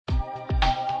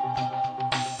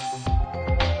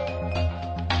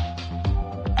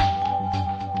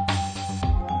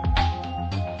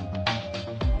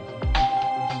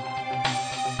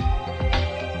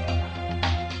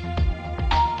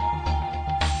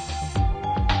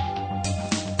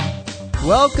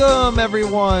Welcome,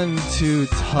 everyone, to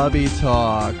Tubby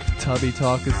Talk. Tubby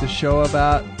Talk is the show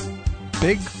about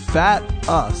big, fat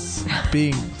us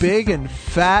being big and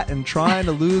fat and trying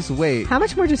to lose weight. How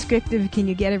much more descriptive can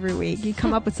you get every week? You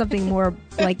come up with something more,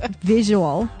 like,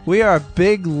 visual. We are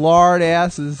big, lard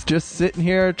asses just sitting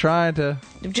here trying to...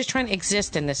 I'm just trying to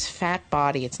exist in this fat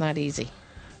body. It's not easy.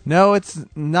 No, it's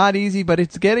not easy, but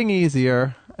it's getting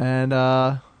easier. And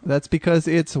that's because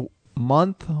it's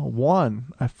month 1.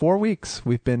 4 weeks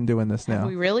we've been doing this now. Are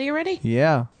we really already?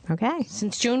 Yeah. Okay.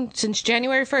 Since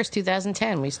January 1st,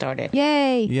 2010, we started.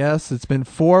 Yay. Yes, it's been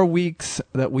 4 weeks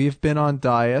that we've been on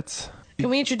diets. Can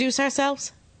we introduce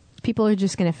ourselves? People are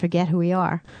just going to forget who we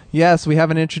are. Yes, we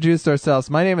haven't introduced ourselves.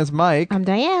 My name is Mike. I'm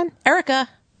Diane. Erica.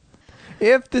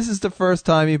 If this is the first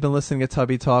time you've been listening to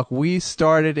Tubby Talk, we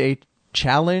started a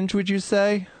challenge, would you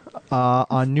say,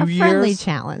 on New Year's?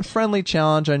 A friendly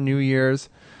challenge on New Year's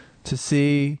to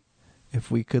see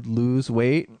if we could lose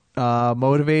weight,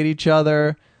 motivate each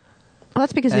other. Well,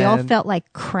 that's because we all felt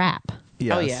like crap.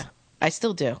 Yes. Oh, yeah. I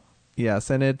still do.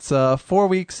 Yes, and it's 4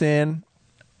 weeks in,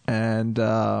 and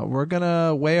we're going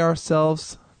to weigh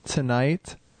ourselves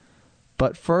tonight.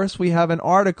 But first, we have an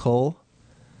article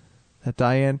that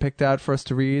Diane picked out for us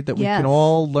to read that we can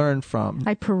all learn from.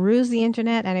 I perused the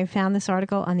internet, and I found this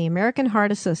article on the American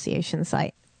Heart Association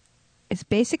site. It's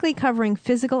basically covering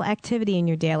physical activity in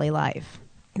your daily life.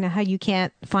 You know how you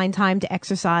can't find time to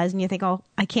exercise and you think, oh,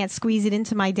 I can't squeeze it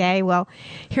into my day. Well,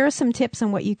 here are some tips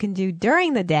on what you can do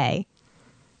during the day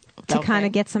to kind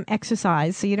of get some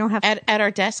exercise so you don't have to... At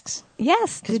our desks?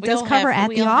 Yes, it does cover at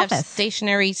the office. Have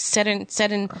stationary,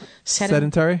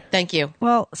 sedentary? Thank you.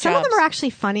 Well, some of them are actually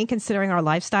funny considering our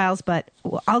lifestyles, but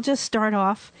I'll just start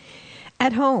off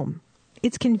at home.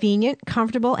 It's convenient,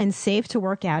 comfortable, and safe to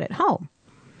work out at home.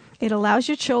 It allows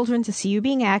your children to see you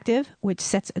being active, which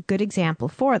sets a good example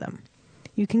for them.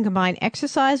 You can combine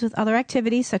exercise with other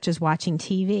activities such as watching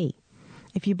TV.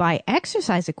 If you buy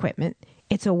exercise equipment,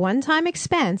 it's a one-time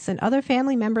expense and other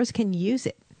family members can use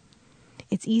it.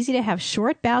 It's easy to have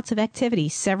short bouts of activity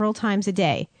several times a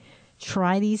day.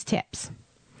 Try these tips.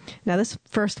 Now, this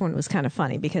first one was kind of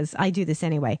funny because I do this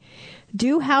anyway.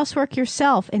 Do housework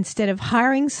yourself instead of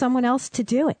hiring someone else to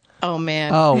do it. Oh,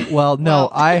 man. Oh, well, no,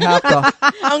 I have to...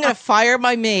 I'm going to fire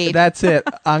my maid. That's it.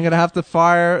 I'm going to have to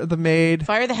fire the maid.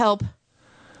 Fire the help.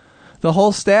 The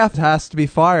whole staff has to be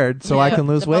fired so I can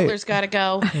lose weight. The butler's got to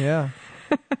go. Yeah.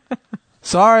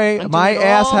 Sorry, my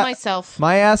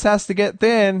ass has to get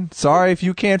thin. Sorry if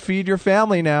you can't feed your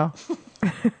family now.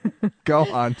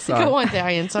 Go on, sorry. Go on,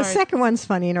 Diane, sorry. The second one's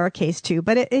funny in our case, too,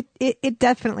 but it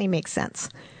definitely makes sense.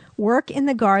 Work in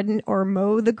the garden or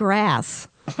mow the grass.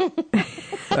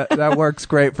 That works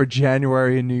great for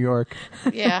January in New York.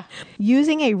 Yeah.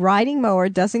 Using a riding mower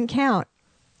doesn't count.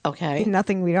 Okay.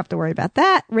 Nothing, we don't have to worry about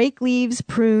that. Rake leaves,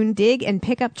 prune, dig, and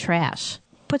pick up trash.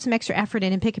 Put some extra effort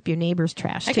in and pick up your neighbor's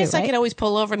trash, I guess I could always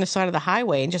pull over on the side of the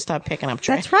highway and just start picking up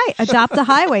trash. That's right. Adopt the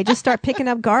highway. Just start picking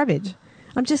up garbage.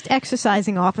 I'm just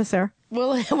exercising, officer.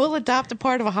 We'll adopt a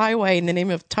part of a highway in the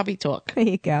name of Tubby Talk. There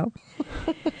you go.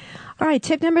 All right,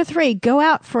 tip number 3. Go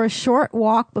out for a short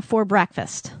walk before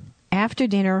breakfast, after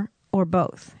dinner, or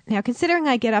both. Now, considering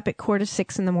I get up at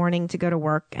 5:45 in the morning to go to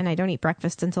work and I don't eat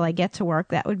breakfast until I get to work,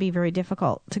 that would be very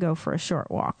difficult to go for a short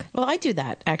walk. Well, I do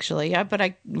that, actually, but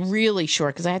I really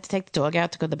short because I had to take the dog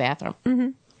out to go to the bathroom.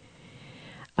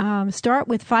 Mm-hmm. Start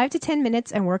with 5 to 10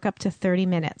 minutes and work up to 30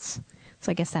 minutes.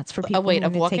 So I guess that's for people who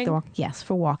want to take the walk. Yes,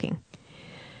 for walking.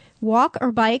 Walk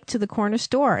or bike to the corner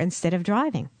store instead of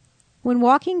driving. When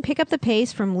walking, pick up the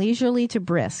pace from leisurely to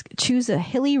brisk. Choose a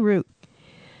hilly route.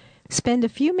 Spend a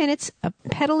few minutes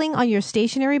pedaling on your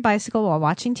stationary bicycle while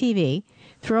watching TV.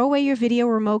 Throw away your video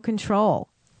remote control.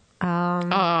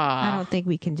 I don't think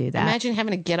we can do that. Imagine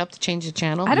having to get up to change the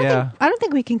channel. I don't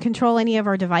think we can control any of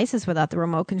our devices without the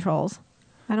remote controls.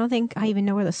 I don't think I even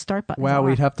know where the start button is. Wow,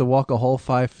 we'd have to walk a whole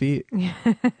 5 feet.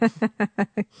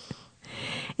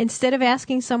 Instead of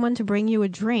asking someone to bring you a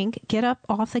drink, get up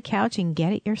off the couch and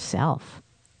get it yourself.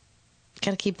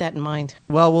 Got to keep that in mind.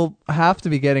 Well, we'll have to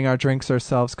be getting our drinks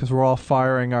ourselves because we're all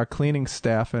firing our cleaning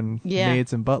staff and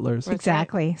maids and butlers.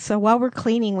 Exactly. So while we're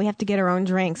cleaning, we have to get our own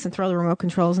drinks and throw the remote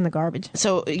controls in the garbage.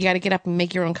 So you got to get up and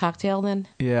make your own cocktail then?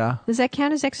 Yeah. Does that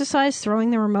count as exercise,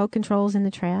 throwing the remote controls in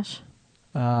the trash?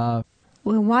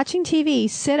 When watching TV,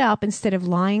 sit up instead of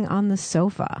lying on the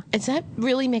sofa. Does that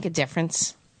really make a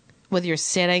difference, whether you're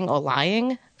sitting or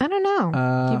lying? I don't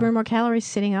know. Do you burn more calories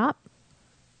sitting up?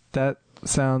 That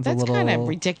sounds a little... That's kind of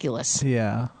ridiculous.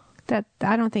 Yeah.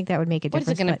 I don't think that would make a difference.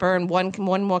 What is it going to burn?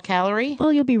 One more calorie?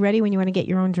 Well, you'll be ready when you want to get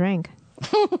your own drink.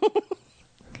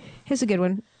 Here's a good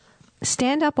one.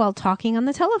 Stand up while talking on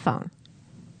the telephone.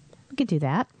 We could do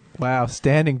that. Wow,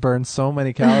 standing burns so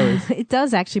many calories. It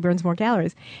does actually burns more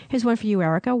calories. Here's one for you,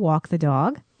 Erica. Walk the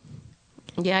dog.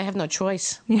 Yeah, I have no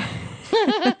choice.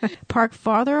 Park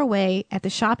farther away at the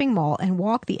shopping mall and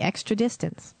walk the extra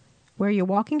distance. Wear your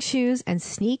walking shoes and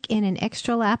sneak in an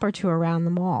extra lap or two around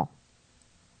the mall.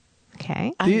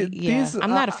 Okay. I'm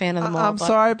not a fan of the mall. I'm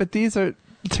sorry, but these are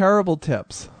terrible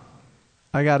tips.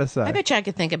 I gotta say. I bet you I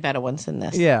could think of better ones than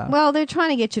this. Yeah. Well, they're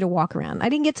trying to get you to walk around. I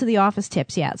didn't get to the office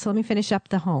tips yet, so let me finish up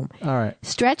the home. All right.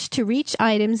 Stretch to reach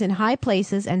items in high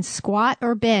places and squat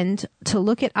or bend to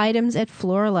look at items at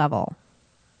floor level.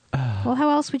 Well, how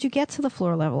else would you get to the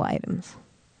floor level items?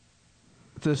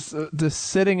 This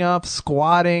sitting up,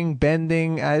 squatting,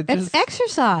 bending. It's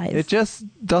exercise. It just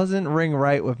doesn't ring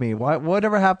right with me.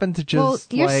 Whatever happened to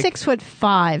just you're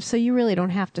 6'5", so you really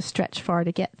don't have to stretch far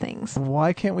to get things.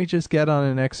 Why can't we just get on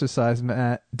an exercise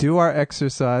mat, do our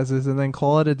exercises, and then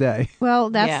call it a day? Well,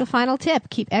 that's the final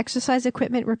tip. Keep exercise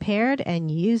equipment repaired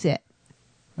and use it.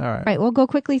 All right. Right, we'll go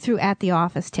quickly through at the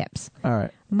office tips. All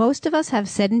right. Most of us have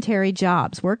sedentary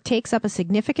jobs. Work takes up a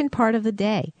significant part of the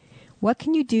day. What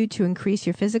can you do to increase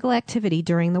your physical activity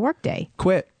during the workday?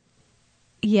 Quit.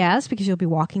 Yes, because you'll be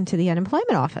walking to the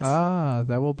unemployment office.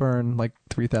 That will burn like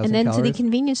 3,000 and then calories. to the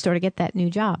convenience store to get that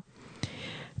new job.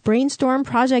 Brainstorm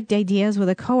project ideas with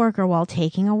a coworker while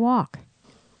taking a walk.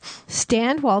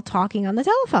 Stand while talking on the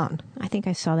telephone. I think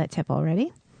I saw that tip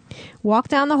already. Walk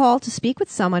down the hall to speak with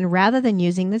someone rather than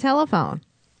using the telephone.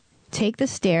 Take the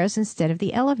stairs instead of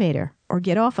the elevator, or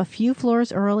get off a few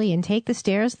floors early and take the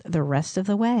stairs the rest of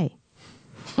the way.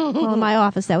 Well, in my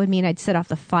office, that would mean I'd set off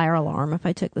the fire alarm if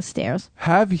I took the stairs.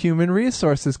 Have human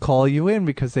resources call you in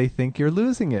because they think you're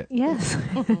losing it. Yes.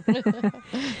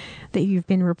 That you've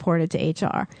been reported to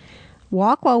HR.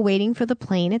 Walk while waiting for the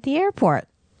plane at the airport.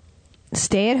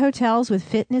 Stay at hotels with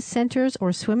fitness centers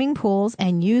or swimming pools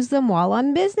and use them while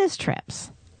on business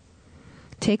trips.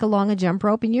 Take along a jump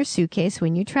rope in your suitcase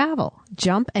when you travel.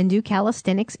 Jump and do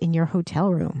calisthenics in your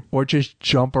hotel room. Or just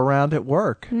jump around at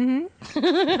work.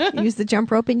 Mm-hmm. Use the jump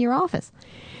rope in your office.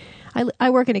 I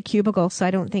work in a cubicle, so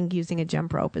I don't think using a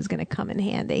jump rope is going to come in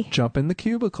handy. Jump in the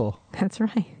cubicle. That's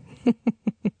right.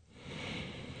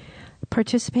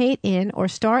 Participate in or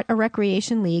start a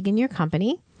recreation league in your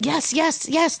company.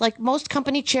 Yes. Like most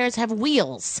company chairs have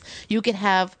wheels. You could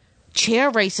have chair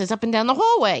races up and down the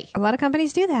hallway. A lot of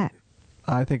companies do that.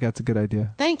 I think that's a good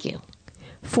idea. Thank you.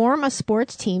 Form a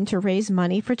sports team to raise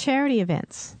money for charity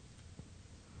events.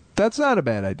 That's not a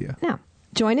bad idea. No.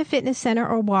 Join a fitness center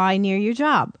or Y near your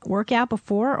job. Work out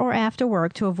before or after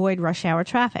work to avoid rush hour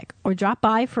traffic. Or drop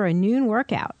by for a noon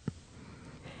workout.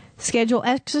 Schedule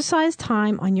exercise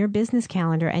time on your business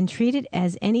calendar and treat it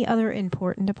as any other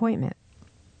important appointment.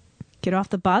 Get off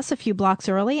the bus a few blocks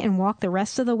early and walk the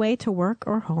rest of the way to work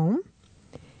or home.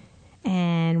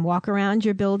 And walk around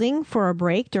your building for a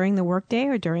break during the workday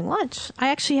or during lunch. I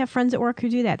actually have friends at work who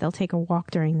do that. They'll take a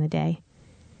walk during the day.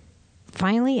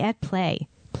 Finally, at play.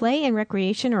 Play and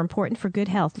recreation are important for good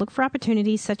health. Look for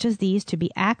opportunities such as these to be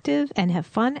active and have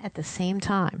fun at the same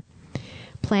time.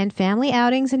 Plan family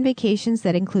outings and vacations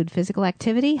that include physical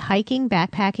activity, hiking,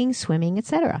 backpacking, swimming,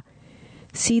 etc.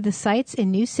 See the sights in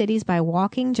new cities by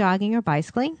walking, jogging, or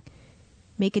bicycling.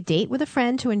 Make a date with a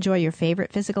friend to enjoy your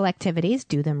favorite physical activities.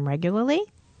 Do them regularly.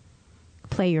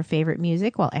 Play your favorite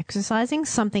music while exercising,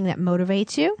 something that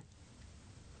motivates you.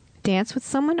 Dance with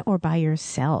someone or by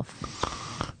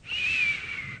yourself.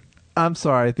 I'm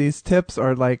sorry. These tips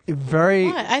are like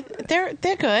very... They're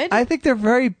good. I think they're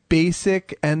very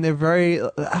basic and they're very...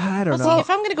 I don't know. See, if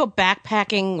I'm going to go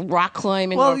backpacking, rock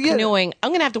climbing, or canoeing,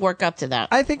 I'm going to have to work up to that.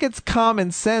 I think it's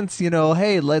common sense,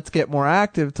 hey, let's get more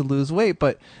active to lose weight.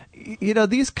 But,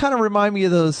 these kind of remind me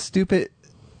of those stupid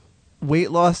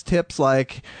weight loss tips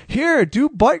like, here, do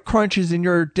butt crunches in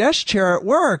your desk chair at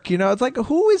work. It's like,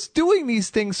 who is doing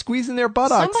these things, squeezing their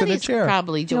buttocks in a chair?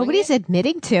 Probably doing Nobody's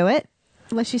admitting to it.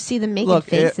 Unless you see them making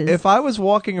faces. If I was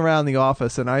walking around the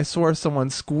office and I saw someone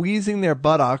squeezing their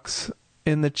buttocks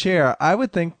in the chair, I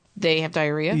would think... They have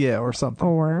diarrhea? Yeah, or something.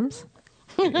 Or worms.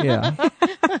 Yeah.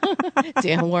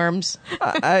 Damn worms.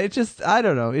 I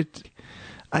don't know.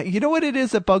 You know what it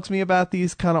is that bugs me about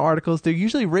these kind of articles? They're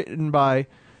usually written by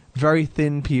very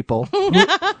thin people.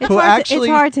 It's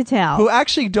hard to tell. Who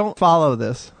actually don't follow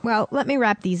this. Well, let me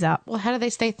wrap these up. Well, how do they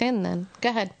stay thin then?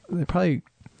 Go ahead. They probably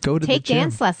go to the gym. Take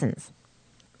dance lessons.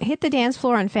 Hit the dance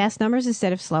floor on fast numbers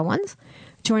instead of slow ones.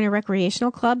 Join a recreational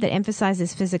club that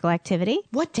emphasizes physical activity.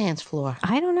 What dance floor?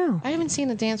 I don't know. I haven't seen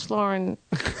a dance floor in...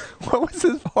 What was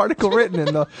this article written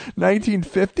in the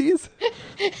 1950s? There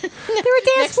were dance Next they're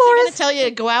going floors. to tell you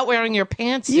to go out wearing your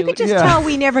pantsuit. You could just Yeah. tell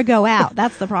we never go out.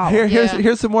 That's the problem.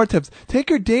 Here's some more tips. Take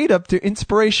your date up to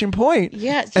Inspiration Point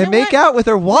Yeah, you and know make what? out with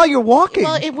her while you're walking.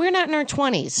 Well, we're not in our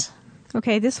 20s.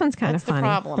 Okay, this one's kind That's of the funny.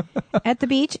 problem. At the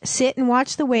beach, sit and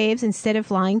watch the waves instead of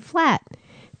lying flat.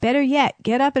 Better yet,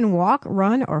 get up and walk,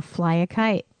 run, or fly a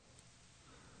kite.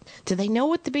 Do they know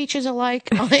what the beaches are like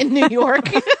in New York?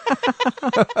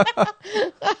 I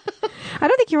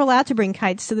don't think you're allowed to bring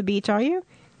kites to the beach, are you?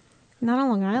 Not on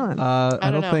Long Island. I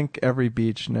don't know. think every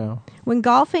beach, no. When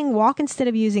golfing, walk instead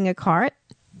of using a cart.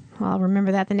 Well, I'll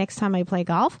remember that the next time I play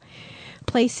golf.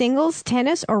 Play singles,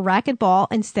 tennis, or racquetball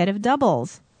instead of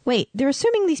doubles. Wait, they're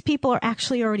assuming these people are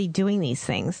actually already doing these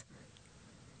things.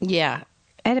 Yeah.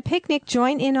 At a picnic,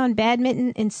 join in on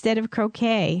badminton instead of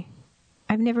croquet.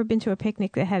 I've never been to a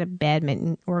picnic that had a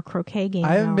badminton or a croquet game.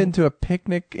 I haven't going. been to a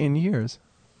picnic in years.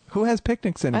 Who has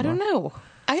picnics anymore? I don't know.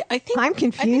 I think I'm I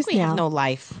think confused we now. have no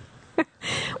life.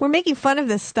 We're making fun of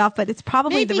this stuff, but it's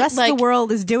probably Maybe, the rest of like- the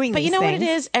world is doing But these you know things. what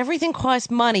it is? Everything costs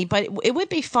money, but it would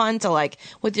be fun to, like,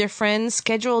 with your friends,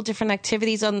 schedule different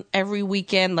activities on every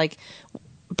weekend. Like,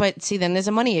 but see, then there's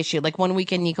a money issue. Like, one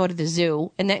weekend you go to the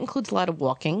zoo, and that includes a lot of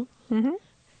walking. Mm-hmm.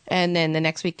 And then the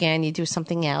next weekend you do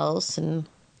something else. And,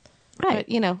 Right. but,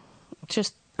 you know,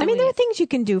 just. I mean, doing there are it. things you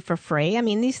can do for free. I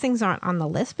mean, these things aren't on the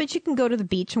list, but you can go to the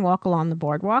beach and walk along the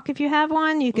boardwalk if you have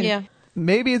one. You can. Yeah.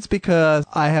 Maybe it's because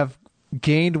I have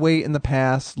gained weight in the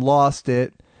past, lost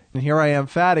it, and here I am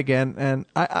fat again. And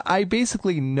I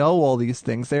basically know all these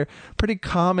things. They're pretty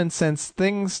common sense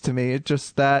things to me. It's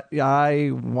just that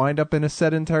I wind up in a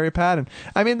sedentary pattern.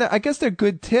 I mean, I guess they're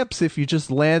good tips if you just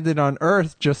landed on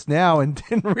Earth just now and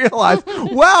didn't realize,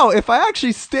 wow, if I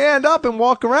actually stand up and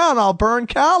walk around, I'll burn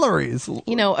calories.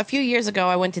 You know, a few years ago,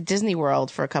 I went to Disney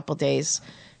World for a couple days,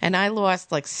 and I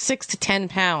lost like 6 to 10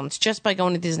 pounds just by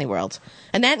going to Disney World.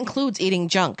 And that includes eating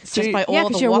junk, See- just by all Yeah, the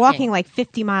because you're walking like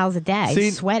 50 miles a day, See,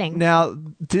 sweating. Now,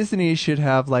 Disney should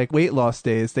have like weight loss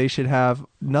days. They should have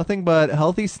nothing but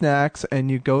healthy snacks, and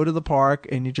you go to the park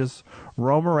and you just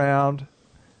roam around.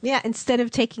 Yeah, instead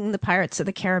of taking the Pirates of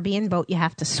the Caribbean boat, you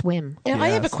have to swim. You know, I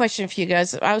have a Yes. question for you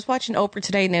guys. I was watching Oprah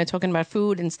today, and they were talking about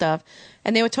food and stuff,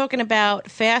 and they were talking about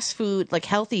fast food, like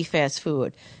healthy fast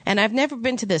food. And I've never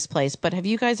been to this place, but have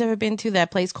you guys ever been to that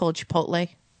place called Chipotle?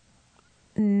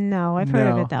 No, I've heard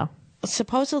of No. it, though.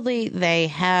 Supposedly, they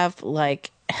have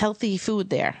like healthy food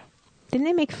there. Didn't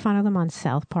they make fun of them on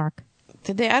South Park?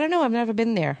 Did they? I don't know. I've never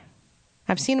been there.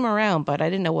 I've seen them around, but I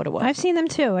didn't know what it was. I've seen them,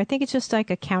 too. I think it's just like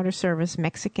a counter-service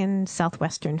Mexican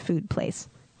Southwestern food place.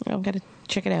 I'm gonna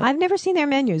check it out. I've never seen their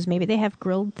menus. Maybe they have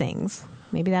grilled things.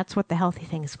 Maybe that's what the healthy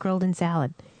thing is, grilled and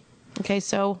salad. Okay,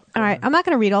 so All right, I'm not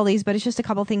going to read all these, but it's just a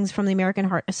couple things from the American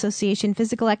Heart Association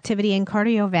Physical Activity and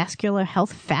Cardiovascular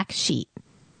Health Fact Sheet.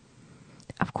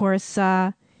 Of course,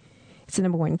 it's the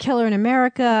number one killer in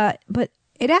America, but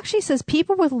it actually says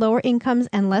people with lower incomes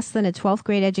and less than a 12th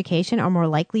grade education are more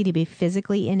likely to be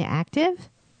physically inactive.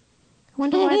 I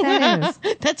wonder why that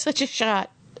is. that's such a shot.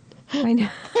 I know.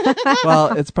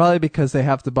 Well, it's probably because they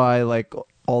have to buy like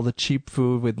all the cheap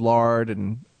food with lard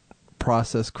and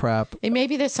processed crap. And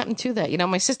maybe there's something to that. You know,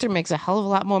 my sister makes a hell of a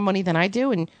lot more money than I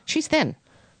do, and she's thin.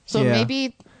 So Yeah.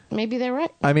 maybe they're right.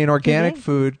 I mean, organic be.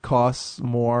 food costs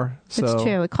more. So It's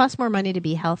true. It costs more money to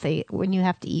be healthy when you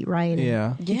have to eat right. and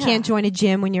Yeah. You Yeah. can't join a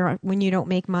gym when you don't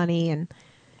make money, and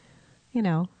you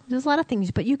know there's a lot of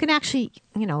things. But you can actually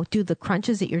do the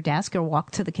crunches at your desk or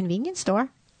walk to the convenience store.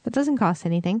 That doesn't cost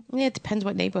anything. Yeah, it depends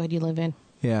what neighborhood you live in.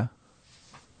 Yeah.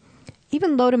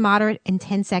 Even low to moderate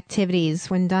intense activities,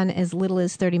 when done as little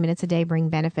as 30 minutes a day, bring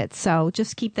benefits. So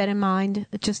just keep that in mind.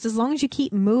 Just as long as you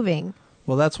keep moving.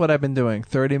 Well, that's what I've been doing.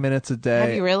 30 minutes a day.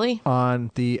 Have you really? On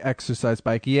the exercise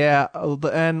bike. Yeah.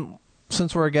 And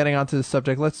since we're getting onto the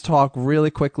subject, let's talk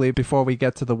really quickly before we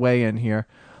get to the weigh-in here.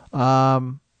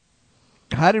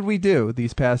 How did we do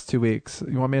these past 2 weeks?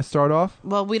 You want me to start off?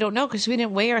 Well, we don't know because we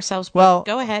didn't weigh ourselves. But Well-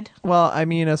 go ahead. Well, I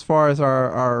mean, as far as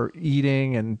our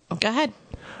eating and... Go ahead.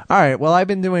 All right. Well, I've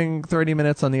been doing 30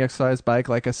 minutes on the exercise bike,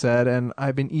 like I said, and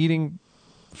I've been eating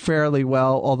fairly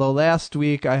well. Although last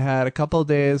week I had a couple of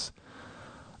days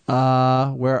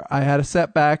where I had a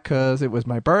setback because it was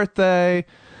my birthday,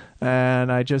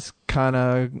 and I just kind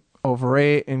of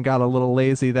overate and got a little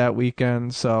lazy that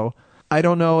weekend. So I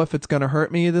don't know if it's going to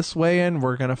hurt me this weigh-in.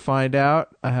 We're going to find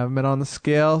out. I haven't been on the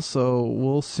scale, so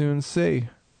we'll soon see.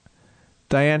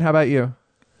 Diane, how about you?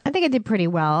 I think I did pretty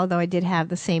well, although I did have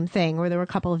the same thing where there were a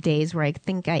couple of days where I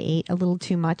think I ate a little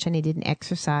too much and I didn't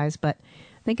exercise. But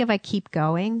I think if I keep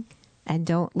going and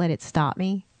don't let it stop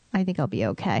me, I think I'll be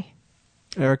okay.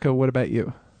 Erica, what about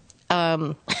you?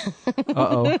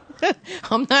 Uh-oh.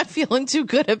 I'm not feeling too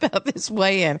good about this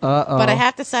weigh-in. Uh-oh. But I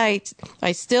have to say,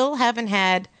 I still haven't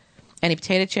had any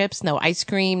potato chips, no ice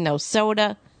cream, no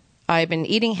soda. I've been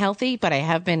eating healthy, but I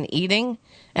have been eating,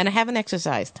 and I haven't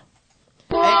exercised.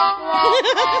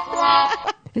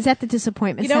 Is that the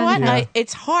disappointment? You know what? Yeah.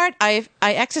 It's hard. I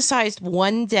exercised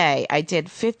one day. I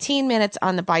did 15 minutes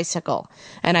on the bicycle,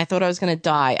 and I thought I was going to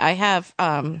die.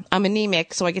 I'm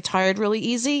anemic, so I get tired really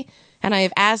easy, and I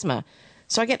have asthma.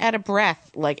 So I get out of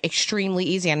breath, like, extremely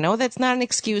easy. I know that's not an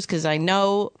excuse, because I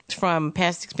know from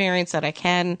past experience that I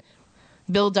can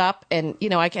build up, and,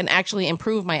 I can actually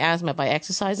improve my asthma by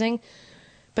exercising.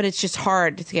 But it's just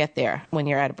hard to get there when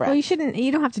you're out of breath. Well,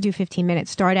 you don't have to do 15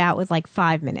 minutes. Start out with like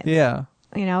 5 minutes. Yeah.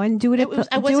 And do it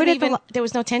There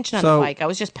was no tension on So- the bike. I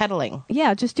was just pedaling.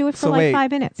 Yeah, just do it for So like wait,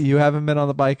 5 minutes. you haven't been on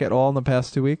the bike at all in the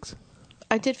past 2 weeks?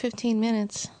 I did 15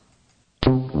 minutes.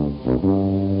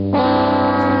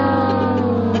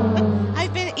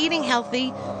 I've been eating healthy,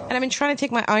 and I've been trying to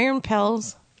take my iron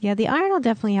pills. Yeah, the iron will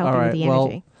definitely help All you right, with the well,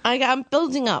 energy. I'm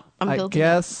building up. I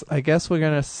guess we're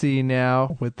going to see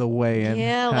now with the weigh-in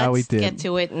Yeah, how we let's did. get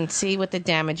to it and see what the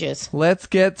damage is. Let's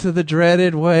get to the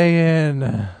dreaded weigh-in. We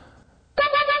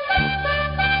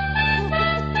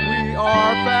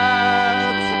are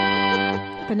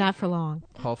fat. But not for long.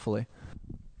 Hopefully.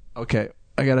 Okay,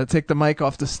 I got to take the mic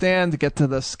off the stand to get to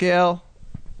the scale.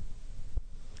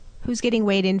 Who's getting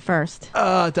weighed in first?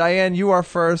 Diane, you are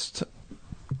first.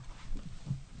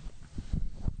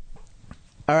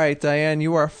 All right, Diane,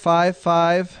 you are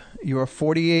 5'5". You are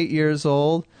 48 years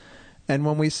old. And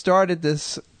when we started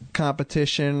this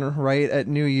competition right at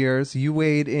New Year's, you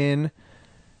weighed in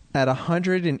at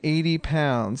 180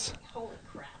 pounds. Holy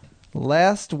crap.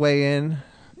 Last weigh-in,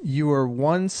 you were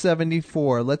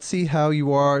 174. Let's see how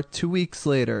you are 2 weeks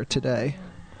later today.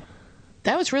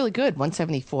 That was really good,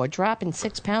 174. Dropping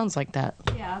 6 pounds like that.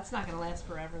 Yeah, it's not going to last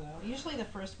forever, though. Usually the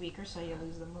first week or so you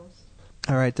lose the most.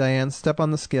 All right, Diane, step on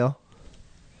the scale.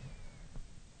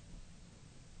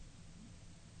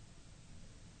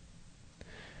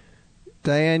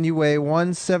 Diane, you weigh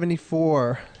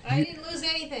 174. I didn't lose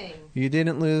anything. You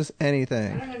didn't lose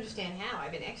anything. don't understand how.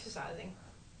 I've been exercising.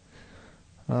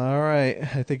 All right.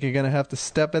 I think you're going to have to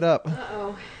step it up.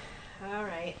 Uh-oh. All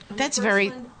right. That's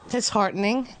very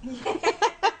disheartening.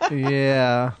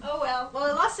 Yeah. Oh, well. Well,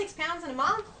 I lost 6 pounds in a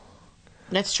month.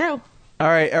 That's true. All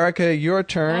right, Erica, your Oh,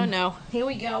 turn. no. Here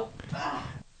we go.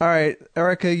 All right,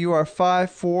 Erica, you are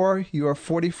 5'4". You are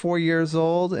 44 years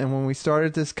old. And when we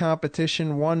started this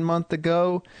competition 1 month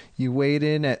ago, you weighed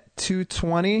in at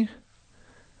 220.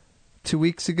 2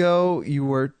 weeks ago, you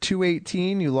were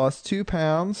 218. You lost 2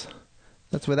 pounds.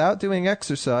 That's without doing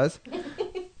exercise.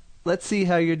 Let's see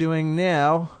how you're doing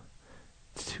now,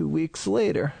 2 weeks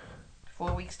later.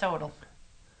 4 weeks total.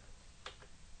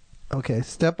 Okay,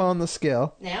 step on the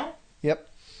scale. Now? Yep.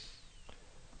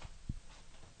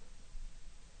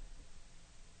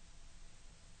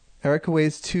 Erica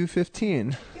weighs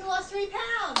 215. You lost 3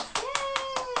 pounds.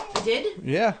 Yay! I did?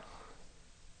 Yeah.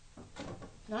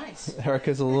 Nice.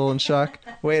 Erica's a little in shock.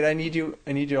 Wait, I need you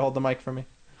to hold the mic for me.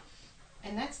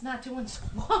 And that's not doing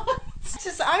squats.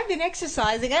 Just, I've been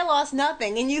exercising. I lost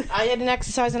nothing. And you... I had an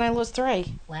exercise and I lost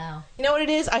 3. Wow. You know what it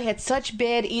is? I had such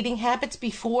bad eating habits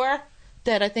before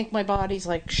that I think my body's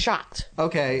like shocked.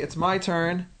 Okay, it's my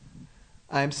turn.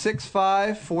 I'm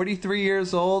 6'5", 43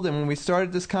 years old, and when we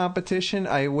started this competition,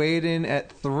 I weighed in at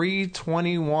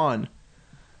 321.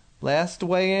 Last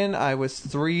weigh-in, I was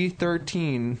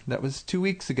 313. That was 2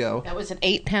 weeks ago. That was an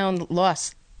 8-pound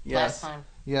loss Yes. last time.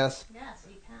 Yes. Yes,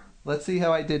 8 pounds. Let's see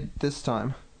how I did this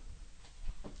time.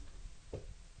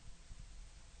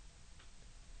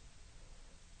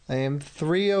 I am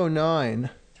 309.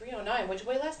 309. What'd you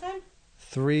weigh last time?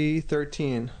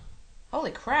 313.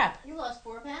 Holy crap. You lost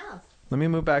 4 pounds. Let me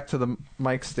move back to the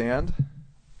mic stand.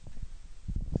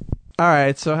 All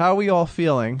right, so how are we all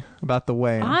feeling about the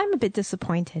weigh-in? I'm a bit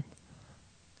disappointed.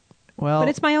 Well, But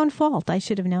it's my own fault. I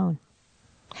should have known.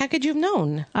 How could you have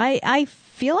known? I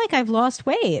feel like I've lost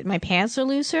weight. My pants are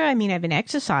looser. I mean, I've been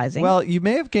exercising. well, you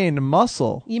may have gained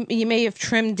muscle. You may have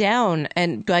trimmed down,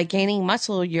 and by gaining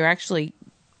muscle, you're actually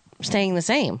staying the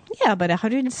same. yeah, but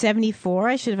 174,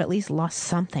 I should have at least lost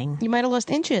something. You might have lost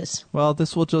inches. Well,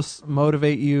 this will just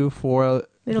motivate you for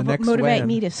It'll the next motivate weigh-in.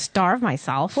 me to starve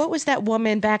myself. What was that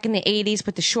woman back in the 80s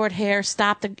with the short hair?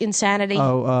 Stop the insanity.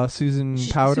 Oh, Susan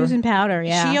Powder? Susan Powder,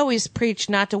 yeah. She always preached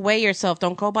not to weigh yourself.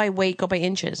 Don't go by weight, go by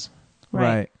inches.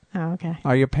 Right. Oh, okay.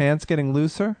 Are your pants getting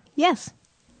looser? Yes.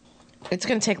 It's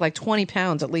going to take like 20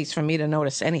 pounds at least for me to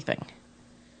notice anything.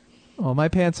 Well, my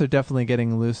pants are definitely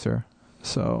getting looser.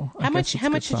 So How much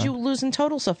did you lose in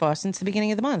total so far since the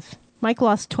beginning of the month? Mike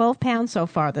lost 12 pounds so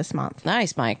far this month.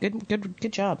 Nice, Mike.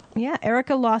 Good job. Yeah,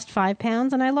 Erica lost 5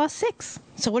 pounds and I lost 6.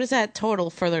 So what is that total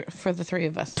for the three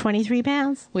of us? 23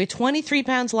 pounds. We're 23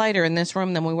 pounds lighter in this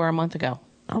room than we were a month ago.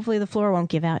 Hopefully the floor won't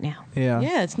give out now. Yeah.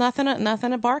 Yeah, it's nothing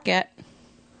to bark at.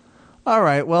 All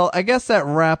right. Well, I guess that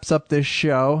wraps up this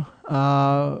show.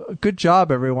 Good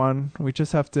job, everyone. We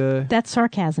just have to... That's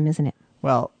sarcasm, isn't it?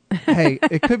 Well, hey,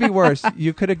 it could be worse.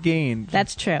 You could have gained.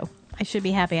 That's true. I should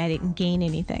be happy I didn't gain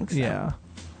anything. So. Yeah.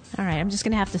 All right, I'm just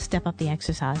going to have to step up the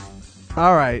exercise.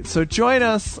 All right, so join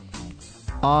us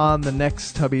on the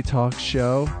next Tubby Talk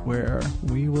show where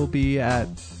we will be at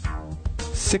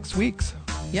 6 weeks.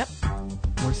 Yep.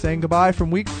 We're saying goodbye from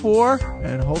week 4,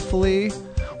 and hopefully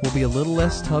we'll be a little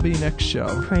less tubby next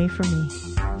show. Pray for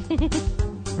me.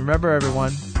 Remember,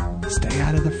 everyone, stay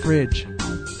out of the fridge.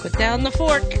 Put down the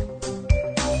fork.